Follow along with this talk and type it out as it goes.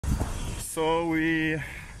So we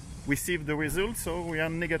received the results, so we are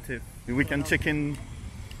negative. We can check in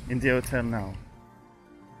the hotel now.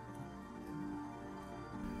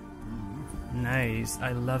 Nice,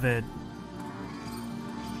 I love it.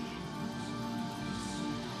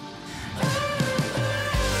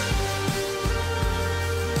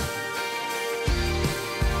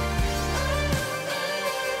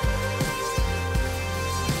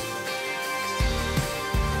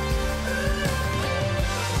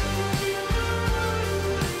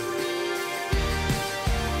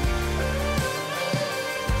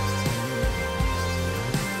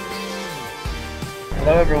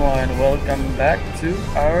 Hello everyone, welcome back to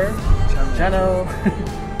our channel.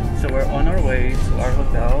 So we're on our way to our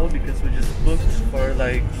hotel because we just booked for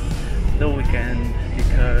like the weekend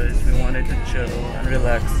because we wanted to chill and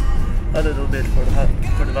relax a little bit for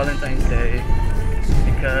the Valentine's Day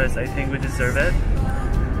because I think we deserve it.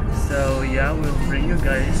 So yeah, we'll bring you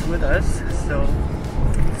guys with us. So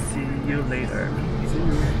see you later. See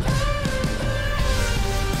you.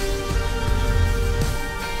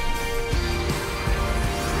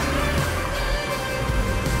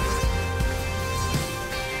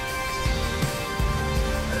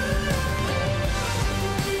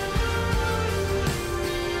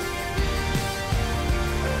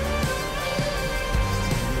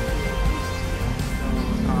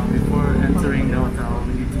 Entering the hotel,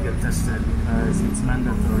 we need to get tested because it's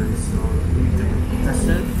mandatory, so we need to get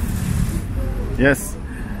tested. Yes,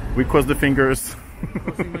 we cross the fingers.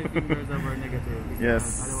 Crossing my fingers that were negative.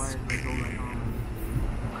 Yes. Otherwise, I go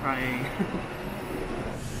like crying.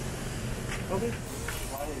 Okay.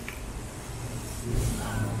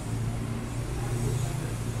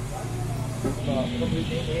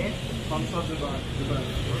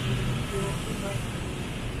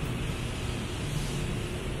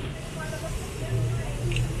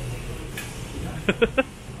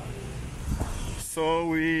 So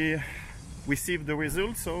we received the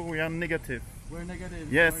results, so we are negative. We're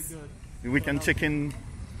negative. Yes, we're good. we can check in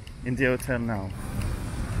the hotel now.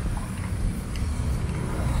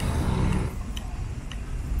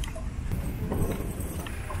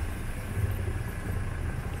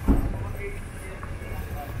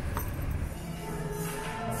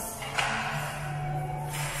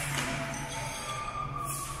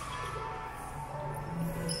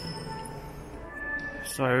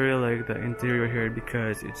 So I really like the interior here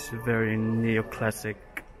because it's very neoclassic.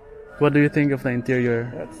 What do you think of the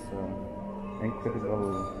interior? That's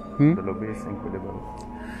incredible. The lobby is incredible.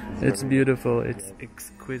 It's beautiful. It's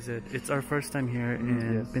exquisite. It's our first time here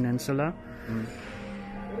in Peninsula.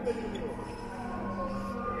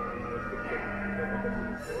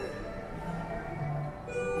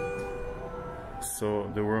 So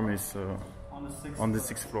the room is on the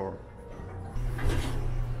 6th floor.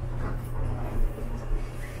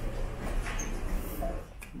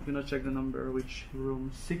 I'm gonna check the number, which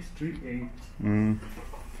room 638.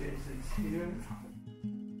 Okay, so it's here.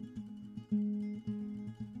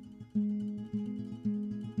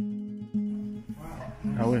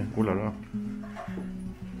 Ah ouais, oh là là.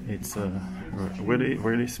 It's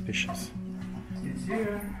really spacious. It's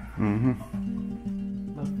here.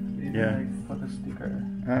 Look, Yeah. like photo sticker.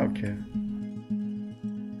 Ah, okay.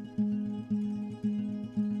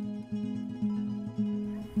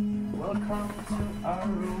 Welcome to our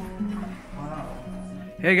room. Wow.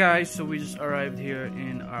 Hey guys, so we just arrived here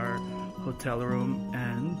in our hotel room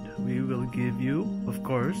and we will give you, of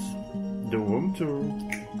course, The room tour.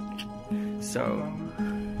 so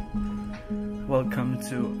welcome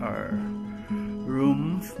to our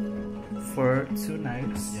room for 2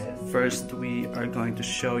 nights. Yes. First we are going to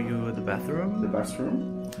show you the bathroom The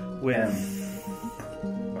bathroom. with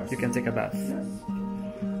you can take a bath. Yes.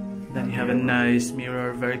 Then you have a nice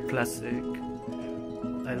mirror, very classic.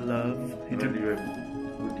 I love it. And you have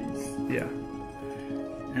goodies. Yeah.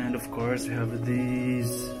 And of course we have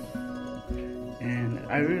these. And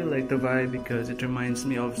I really like the vibe because it reminds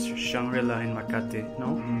me of Shangri-La in Makati,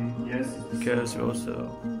 no? Yes. Because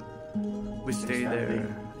we stay there.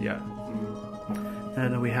 Yeah.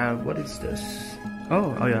 And then we have, what is this?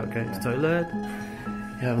 Oh yeah, okay, it's toilet.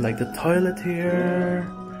 You have like the toilet here.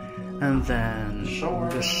 And then Shower.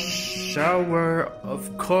 the shower, of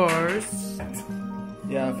course.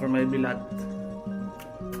 Yeah, for my bilat.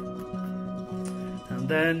 And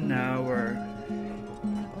then now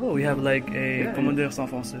we have like a commandeur sans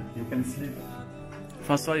français. You can sleep.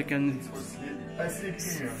 François, you can I sleep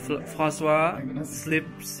here. François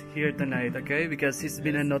sleeps here tonight, okay? Because he's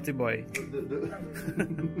been a naughty boy.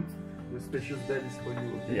 The spacious bed is for you.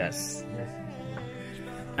 Okay? Yes. Yes.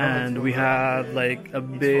 And we have like a It's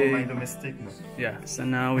for my big, domestic. yeah, so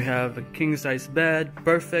now we have a king size bed,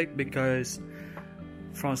 perfect because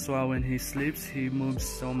Francois, when he sleeps, he moves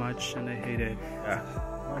so much and I hate it. Yeah,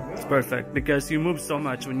 it's perfect because you move so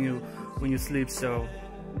much when you sleep. So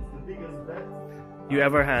The biggest bed you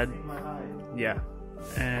ever had. in my eye. Yeah,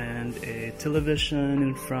 and a television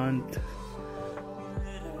in front.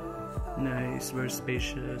 Nice, very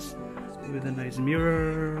spacious, with a nice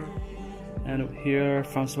mirror. And here,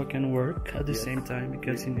 Francois can work at the same time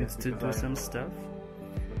because he needs to do some stuff.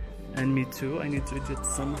 And me too, I need to edit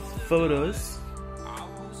some photos.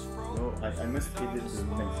 No, I must edit the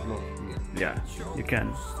next vlog. Yeah, you can.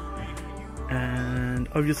 And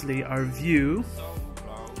obviously our view.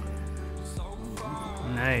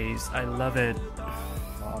 Nice, I love it.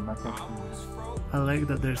 Makati. I like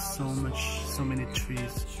that there's so many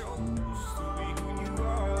trees.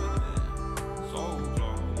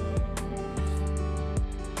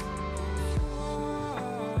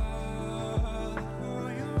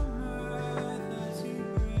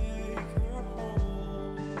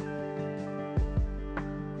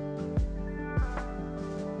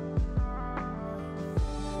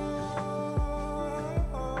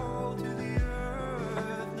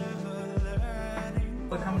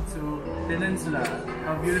 Welcome to Peninsula.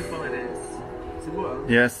 How beautiful it is.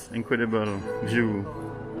 Yes, incredible view.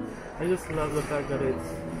 I just love the fact that it's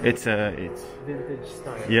It's vintage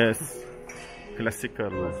style. yes, classical.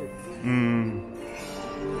 Mm.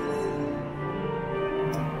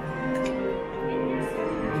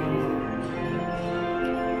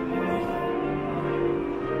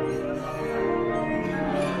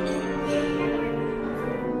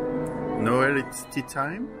 Noel, it's tea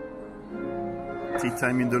time. Tea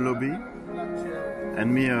time in the lobby.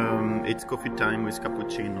 And me, it's coffee time with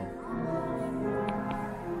cappuccino.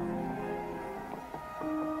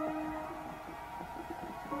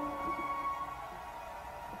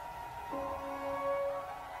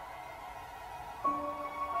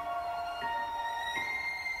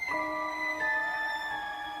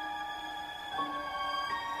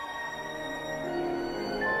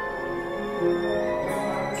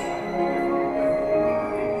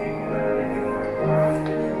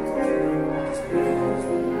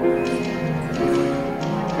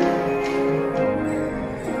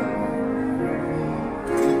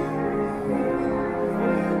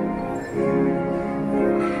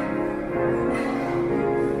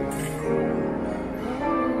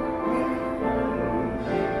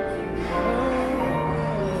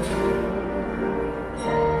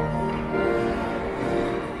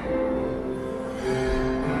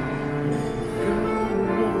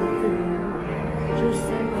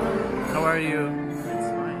 How are you? It's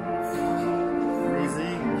fine.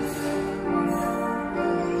 Amazing.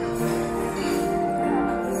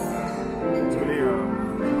 It's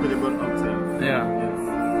really incredible hotel. Yeah.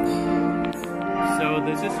 Yes. So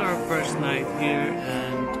this is our first night here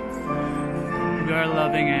and we are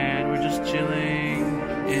loving it. We're just chilling,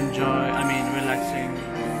 relaxing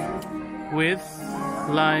with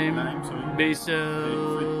lime, Lime, sorry.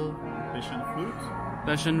 basil, Passion fruit.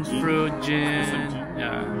 passion fruit, gin, Gin.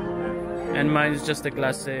 yeah. And mine is just the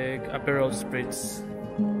classic Aperol Spritz.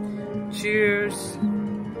 Cheers!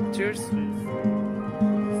 Cheers!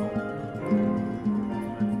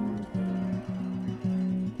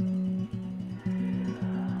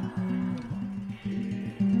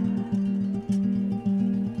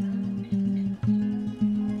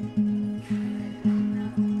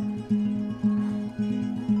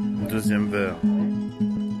 Deuxième verre.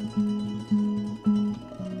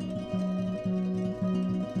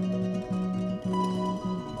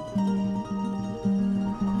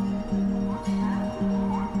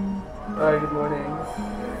 Hi, good morning.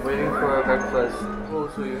 Waiting for our breakfast.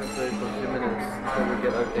 Oh, so you have to wait for a few minutes until we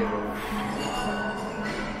get our table.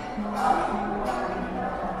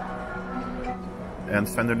 And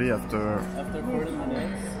finally, after After 40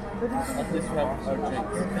 minutes, at least we have our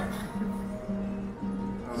drinks.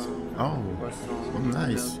 oh,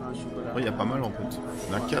 nice. Oh, il y a pas mal en fait.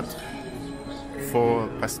 Il y en a 4. 4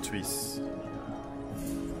 pastries.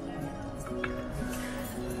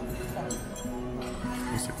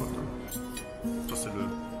 Oh, c'est quoi ça? Ça c'est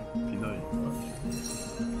le pinoy.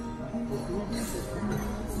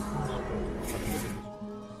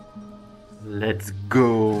 Let's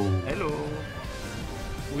go. Hello.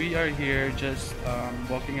 We are here just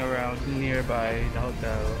walking around nearby the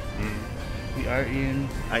hotel. We are in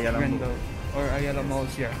Ayala Grendel or Ayala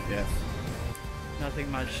Malls, yeah. Yes. Nothing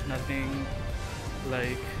much, nothing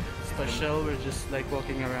like special. We're just like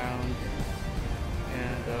walking around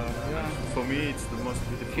and yeah, For me, it's the most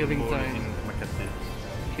beautiful Killing mall time. in Makati.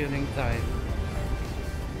 killing time.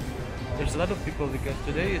 there's a lot of people because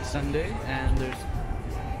today it's Sunday and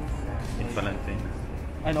It's Valentine.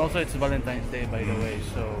 and also it's Valentine's Day, by the way,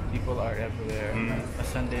 so people are everywhere. A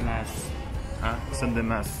Sunday mass. Sunday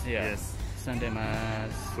Mass. Yeah. Yes. Sunday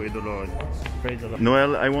mass. Praise the Lord. Praise the Lord.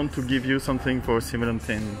 Noel, I want to give you something for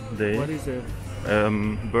Valentine's Day. What is it?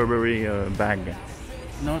 Burberry bag.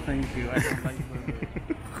 No, thank you. I don't like Burberry.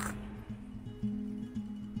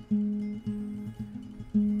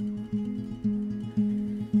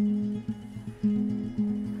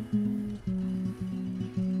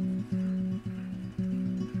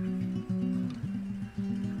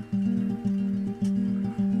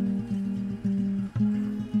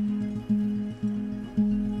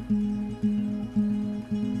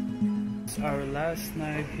 Our last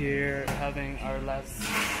night here, having our last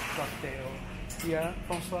cocktail. Yeah,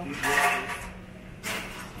 François?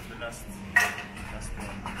 The last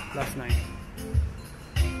one. Last night.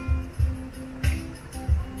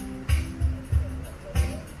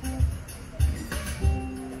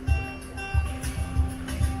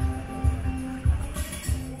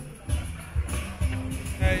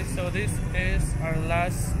 Okay, so this is our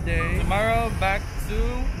last day. Tomorrow back to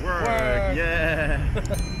work. Yeah.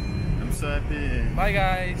 I'm so happy. Bye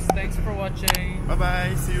guys, thanks for watching. Bye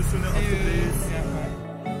bye. See you soon. See you. Yeah, bye.